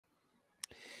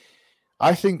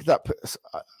I think that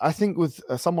I think with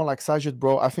someone like Saajid,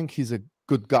 bro, I think he's a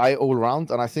good guy all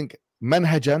around, and I think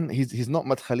manhajan, he's not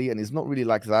Madkhali, and he's not really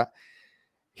like that.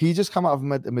 He just come out of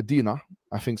Medina,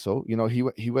 I think so. You know,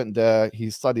 he went there, he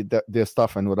studied their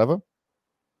stuff and whatever.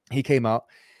 He came out.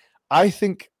 I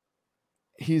think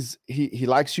he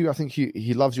likes you. I think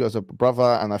he loves you as a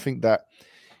brother, and I think that,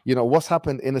 you know, what's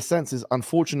happened in a sense is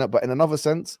unfortunate, but in another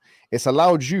sense, it's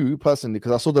allowed you personally,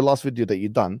 because I saw the last video that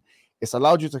you've done, it's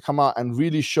allowed you to come out and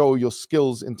really show your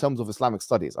skills in terms of Islamic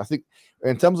studies. I think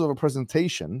in terms of a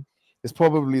presentation, it's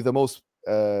probably the most,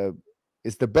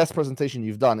 it's the best presentation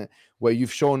you've done where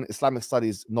you've shown Islamic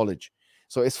studies knowledge.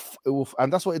 So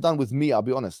and that's what it done with me, I'll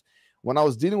be honest. When I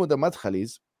was dealing with the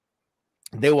Madkhalis,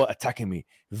 they were attacking me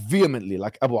vehemently,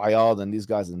 like Abu Ayyad and these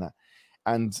guys and that.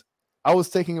 And I was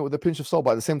taking it with a pinch of salt,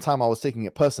 but at the same time, I was taking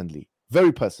it personally,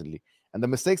 very personally. And the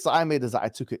mistakes that I made is that I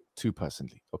took it too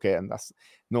personally. Okay, and that's,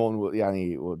 no one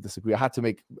will disagree. I had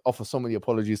to offer so many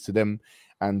apologies to them,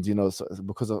 and you know, so,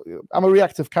 because I'm a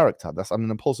reactive character. I'm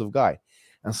an impulsive guy,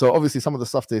 and so obviously some of the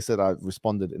stuff they said, I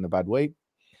responded in a bad way.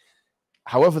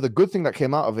 However, the good thing that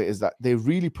came out of it is that they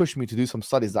really pushed me to do some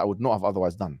studies that I would not have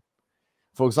otherwise done.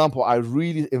 For example, I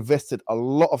really invested a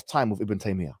lot of time with Ibn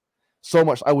Taymiyyah. So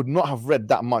much I would not have read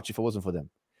that much if it wasn't for them.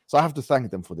 So I have to thank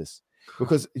them for this,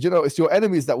 because you know, it's your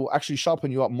enemies that will actually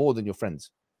sharpen you up more than your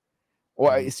friends,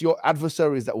 or it's your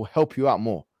adversaries that will help you out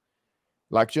more.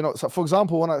 Like, you know, so for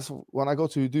example, when I go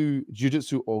to do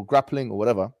jiu-jitsu or grappling or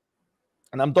whatever,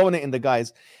 and I'm dominating the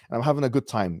guys and I'm having a good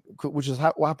time, which is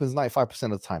what happens 95% of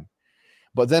the time.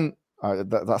 But then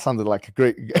that sounded like a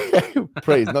great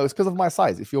praise. No, it's because of my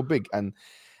size. If you're big, and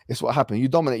it's what happened, you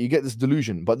dominate, you get this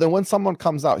delusion. But then when someone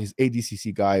comes out, he's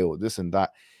ADCC guy or this and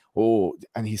that,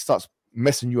 and he starts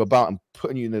messing you about and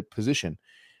putting you in a position,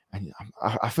 and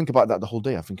I think about that the whole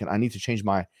day. I'm thinking, I need to change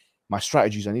my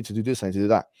strategies. I need to do this. I need to do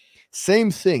that.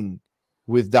 Same thing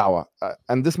with da'wah,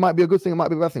 and this might be a good thing. It might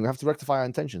be a bad thing. We have to rectify our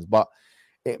intentions. But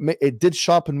it did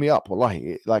sharpen me up.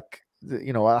 Wallahi, like,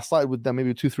 you know, I started with them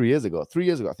maybe 2-3 years ago. 3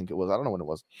 years ago, I think it was. I don't know when it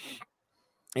was.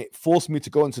 It forced me to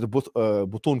go into the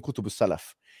Butun Kutub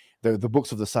al-Salaf, the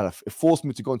books of the Salaf. It forced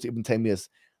me to go into Ibn Taymiyyah's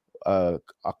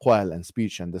aqwal and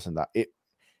speech and this and that.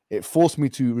 It forced me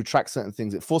to retract certain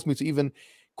things. It forced me to even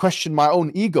question my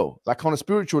own ego, like on a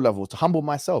spiritual level, to humble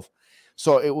myself.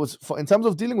 So it was, in terms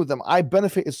of dealing with them, I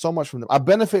benefited so much from them. I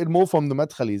benefited more from the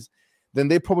Madkhalis than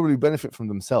they probably benefit from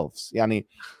themselves. Yani,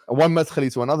 one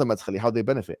Madkhali to another Madkhali, how they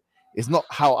benefit. It's not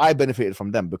how I benefited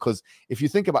from them, because if you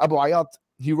think about Abu Ayyad,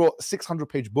 he wrote a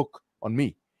 600-page book on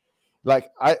me. Like,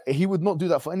 he would not do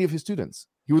that for any of his students.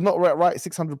 He would not write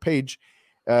 600-page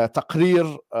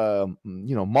taqrir,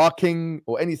 you know, marking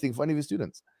or anything for any of his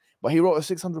students. But he wrote a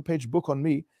 600-page book on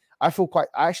me. I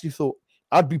actually thought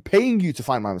I'd be paying you to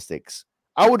find my mistakes.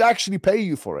 I would actually pay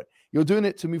you for it. You're doing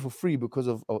it to me for free because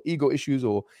of ego issues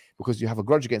or because you have a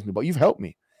grudge against me, but you've helped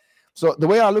me. So the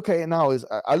way I look at it now is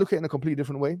I look at it in a completely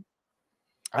different way.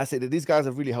 I say that these guys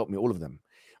have really helped me, all of them.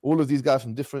 All of these guys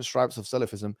from different stripes of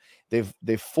Salafism,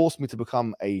 they've forced me to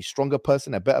become a stronger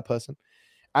person, a better person.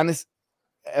 And it's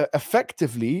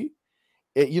effectively,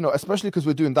 you know, especially because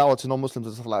we're doing dawah to non-Muslims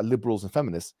and stuff like liberals and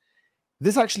feminists,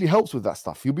 this actually helps with that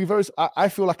stuff. You'll be I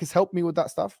feel like it's helped me with that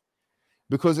stuff,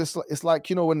 because it's like,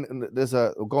 you know, when there's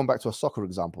going back to a soccer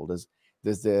example, there's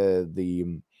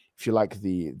the if you like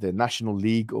the National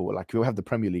League, or like we have the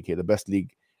Premier League here, the best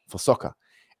league for soccer.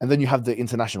 And then you have the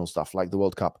international stuff like the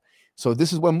World Cup. So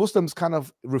this is when Muslims kind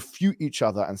of refute each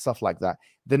other and stuff like that.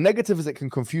 The negative is it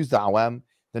can confuse the awam,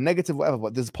 the negative, whatever,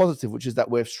 but there's positive, which is that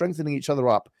we're strengthening each other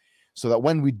up so that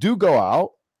when we do go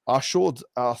out, our swords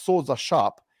are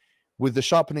sharp with the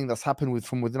sharpening that's happened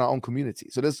from within our own community.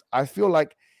 So I feel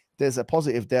like there's a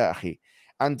positive there, akhi.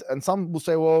 And some will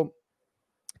say, well,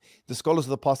 the scholars of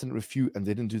the past didn't refute and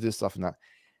they didn't do this stuff and that.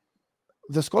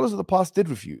 The scholars of the past did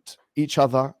refute each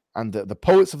other, and the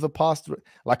poets of the past,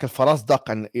 like Al-Farazdaq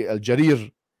and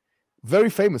Al-Jarir, very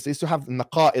famous. They used to have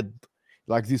naqa'id,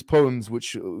 like these poems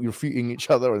which refuting each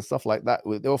other and stuff like that.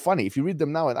 They were funny. If you read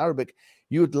them now in Arabic,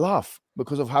 you would laugh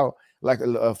because of how, like,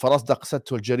 Farazdaq said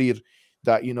to Al-Jarir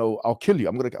that, you know, I'll kill you.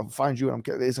 I'm going to find you. And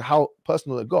it's how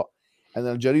personal it got. And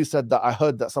then Al-Jarir said that I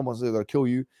heard that someone's going to kill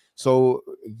you. So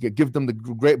give them the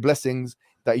great blessings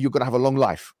that you're going to have a long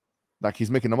life. Like,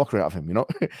 he's making a mockery out of him, you know.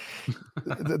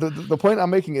 the point I'm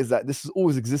making is that this has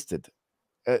always existed.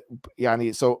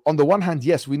 So on the one hand,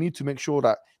 yes, we need to make sure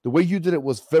that the way you did it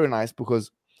was very nice,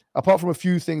 because apart from a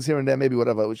few things here and there, maybe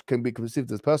whatever, which can be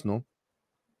perceived as personal,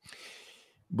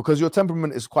 because your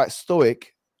temperament is quite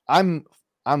stoic, I'm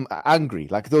angry.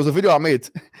 Like, there was a video I made,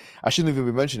 I shouldn't even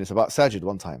be mentioning this, about Saajid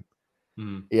one time.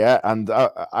 Yeah, and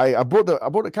I brought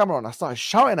the camera on. I started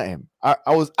shouting at him. I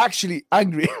was actually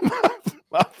angry.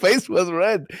 My face was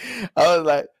red. I was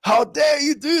like, "How dare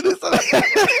you do this?" I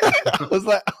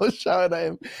was shouting at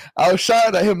him. I was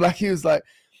shouting at him like he was like,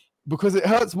 because it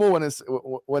hurts more when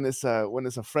it's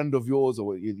a friend of yours,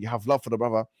 or you have love for the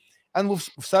brother. And with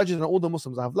Saajid and all the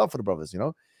Muslims, I have love for the brothers, you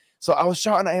know. So I was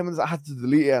shouting at him, and I had to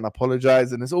delete it and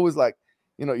apologize. And it's always like,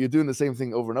 you know, you're doing the same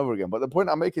thing over and over again. But the point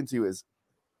I'm making to you is,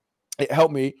 it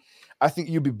helped me. I think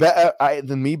you'd be better at it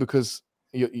than me because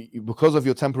because of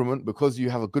your temperament, because you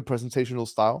have a good presentational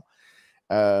style,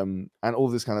 and all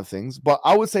these kind of things. But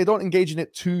I would say don't engage in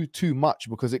it too much,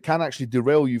 because it can actually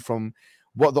derail you from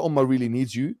what the Ummah really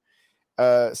needs you.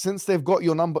 Since they've got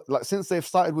your number, like since they've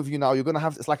started with you now, you're gonna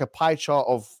have, it's like a pie chart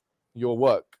of your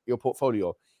work, your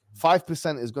portfolio.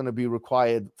 5% is going to be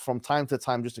required from time to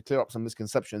time just to clear up some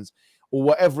misconceptions or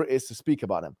whatever it is to speak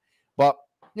about them. But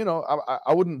you know,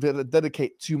 I wouldn't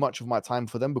dedicate too much of my time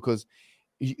for them, because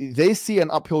they see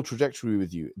an uphill trajectory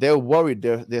with you. They're worried.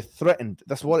 They're threatened.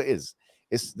 That's what it is.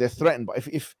 They're threatened. But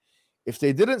if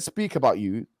they didn't speak about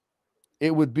you,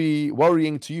 it would be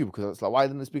worrying to you, because it's like, why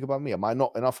didn't they speak about me? Am I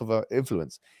not enough of an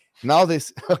influence? Now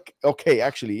this, okay,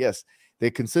 actually, yes,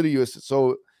 they consider you as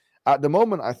so. At the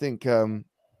moment, I think you're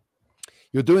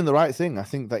doing the right thing. I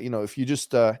think that, you know, if you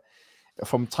just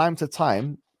from time to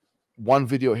time, one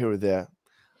video here or there,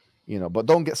 you know, but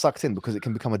don't get sucked in, because it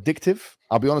can become addictive.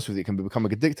 I'll be honest with you, it can become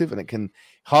addictive, and it can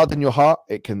harden your heart.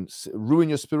 It can ruin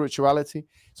your spirituality.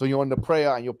 So you're under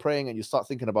prayer and you're praying and you start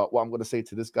thinking about what I'm going to say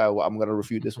to this guy, or what I'm going to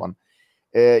refute this one.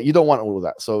 You don't want all of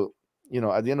that. So, you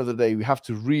know, at the end of the day, we have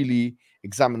to really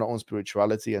examine our own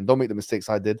spirituality, and don't make the mistakes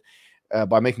I did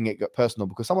by making it get personal.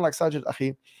 Because someone like Saajid,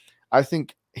 Akhi, I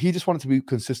think he just wanted to be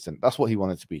consistent. That's what he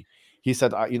wanted to be. He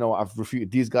said, you know, I've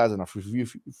refuted these guys and I've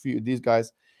refuted these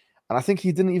guys. And I think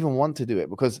he didn't even want to do it,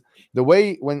 because the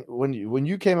way when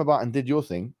you came about and did your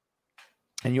thing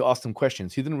and you asked him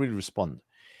questions, he didn't really respond.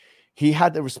 He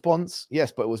had a response,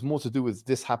 yes, but it was more to do with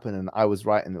this happened and I was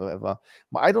right and whatever.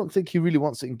 But I don't think he really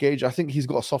wants to engage. I think he's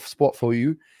got a soft spot for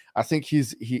you. I think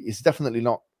it's definitely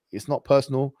not, it's not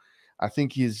personal. I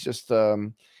think he's just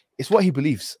it's what he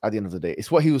believes at the end of the day.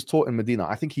 It's what he was taught in Medina.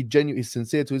 I think he's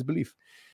sincere to his belief.